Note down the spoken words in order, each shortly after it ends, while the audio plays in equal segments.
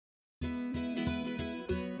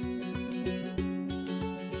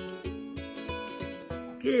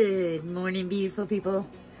Good morning, beautiful people.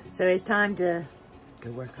 So it's time to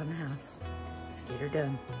go work on the house. Let's get her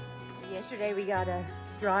done. Yesterday we got a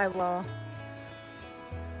drywall,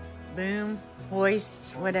 boom,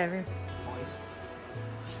 hoists, whatever.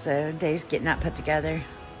 So Dave's getting that put together.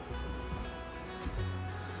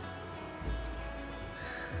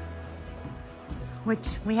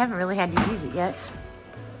 Which we haven't really had to use it yet.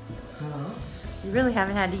 You really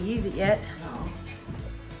haven't had to use it yet.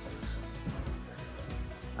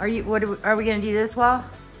 Are we gonna do this wall?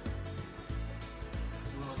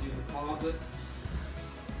 You want to do the closet?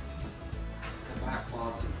 The back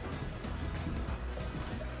closet.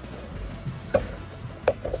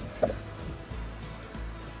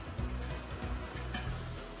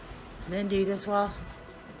 Then do this wall?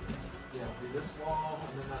 Yeah, do this wall,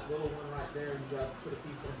 and then that little one right there, you got to put a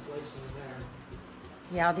piece of insulation in there.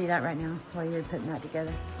 Yeah, I'll do that right now while you're putting that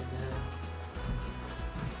together. And then,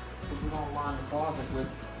 because we don't line the closet with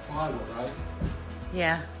plywood, right?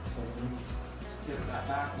 Yeah. So we just skip that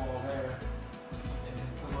back wall there, and then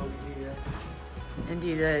come over here. And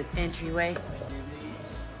do the entryway. And do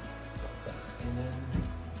these, and then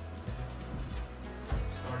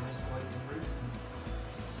start insulating the roof.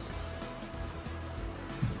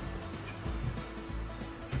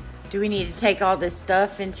 Do we need to take all this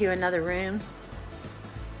stuff into another room?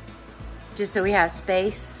 Just so we have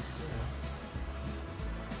space?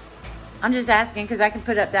 I'm just asking because I can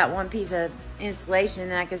put up that one piece of insulation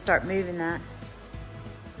and I can start moving that.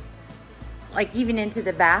 Like even into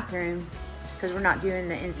the bathroom, because we're not doing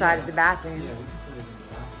the inside of the bathroom. Yeah, we can put it in the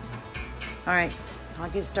bathroom. All right,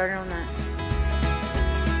 I'll get started on that.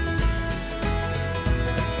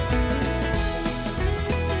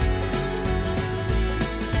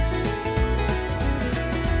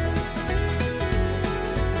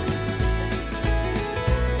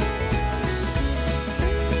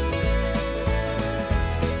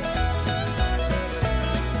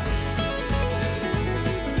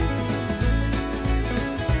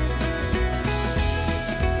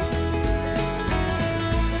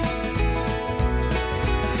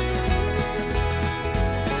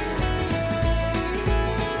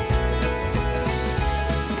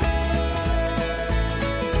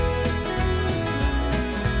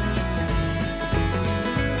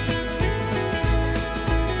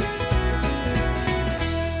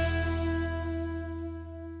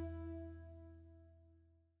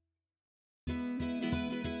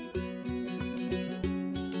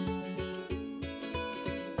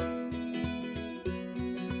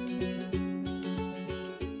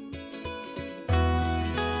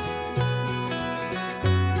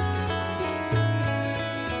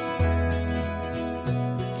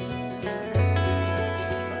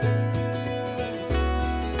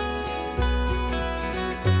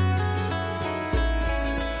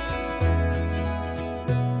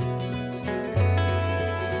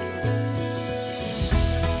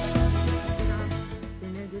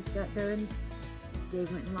 Got done.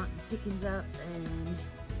 Dave went and locked the chickens up, and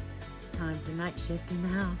it's time for night shift in the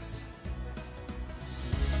house.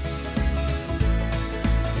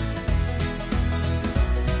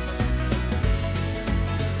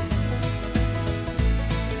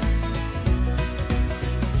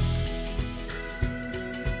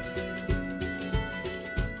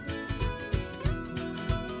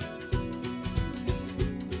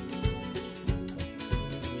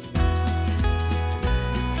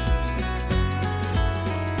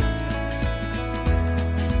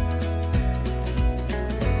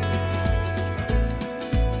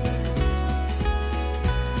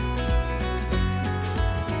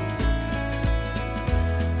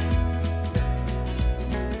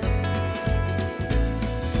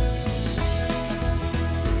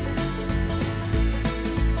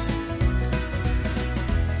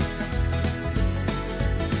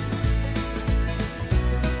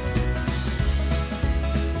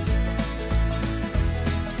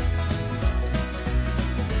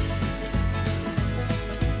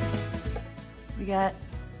 We got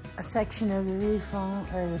a section of the roof on,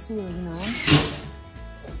 or the ceiling on.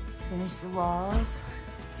 Finished the walls.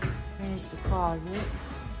 Finished the closet.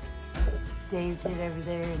 Dave did over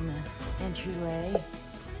there in the entryway.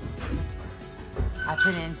 I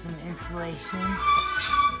put in some insulation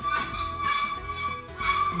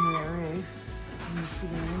in the roof, in the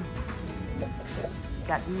ceiling.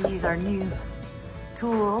 Got to use our new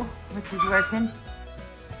tool, which is working.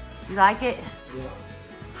 You like it? Yeah.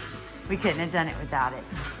 We couldn't have done it without it.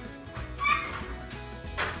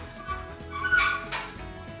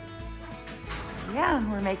 Yeah,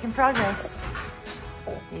 we're making progress.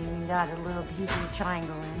 They even got a little piece of the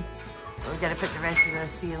triangle in. But we gotta put the rest of the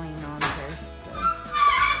ceiling on first.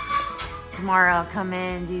 So. tomorrow I'll come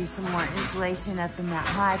in and do some more insulation up in that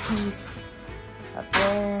high piece up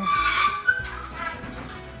there.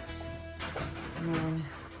 And then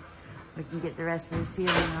we can get the rest of the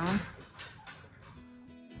ceiling on.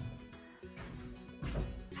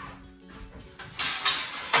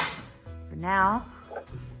 For now,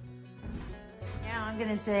 I'm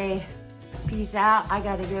gonna say peace out. I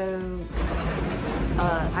gotta go.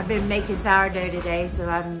 I've been making sourdough today, so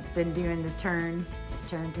I've been doing the turn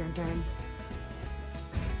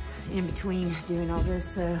in between doing all this,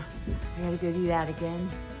 so I gotta go do that again.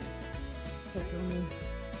 Check on the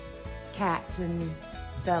cats and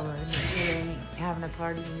Bella, make sure they ain't having a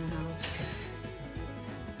party in the house.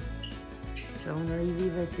 So I'm gonna leave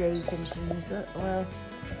you with Dave finishing this up. Well,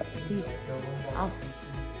 he's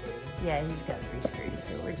got 3 screws,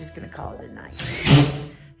 so we're just gonna call it a night.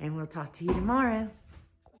 And we'll talk to you tomorrow.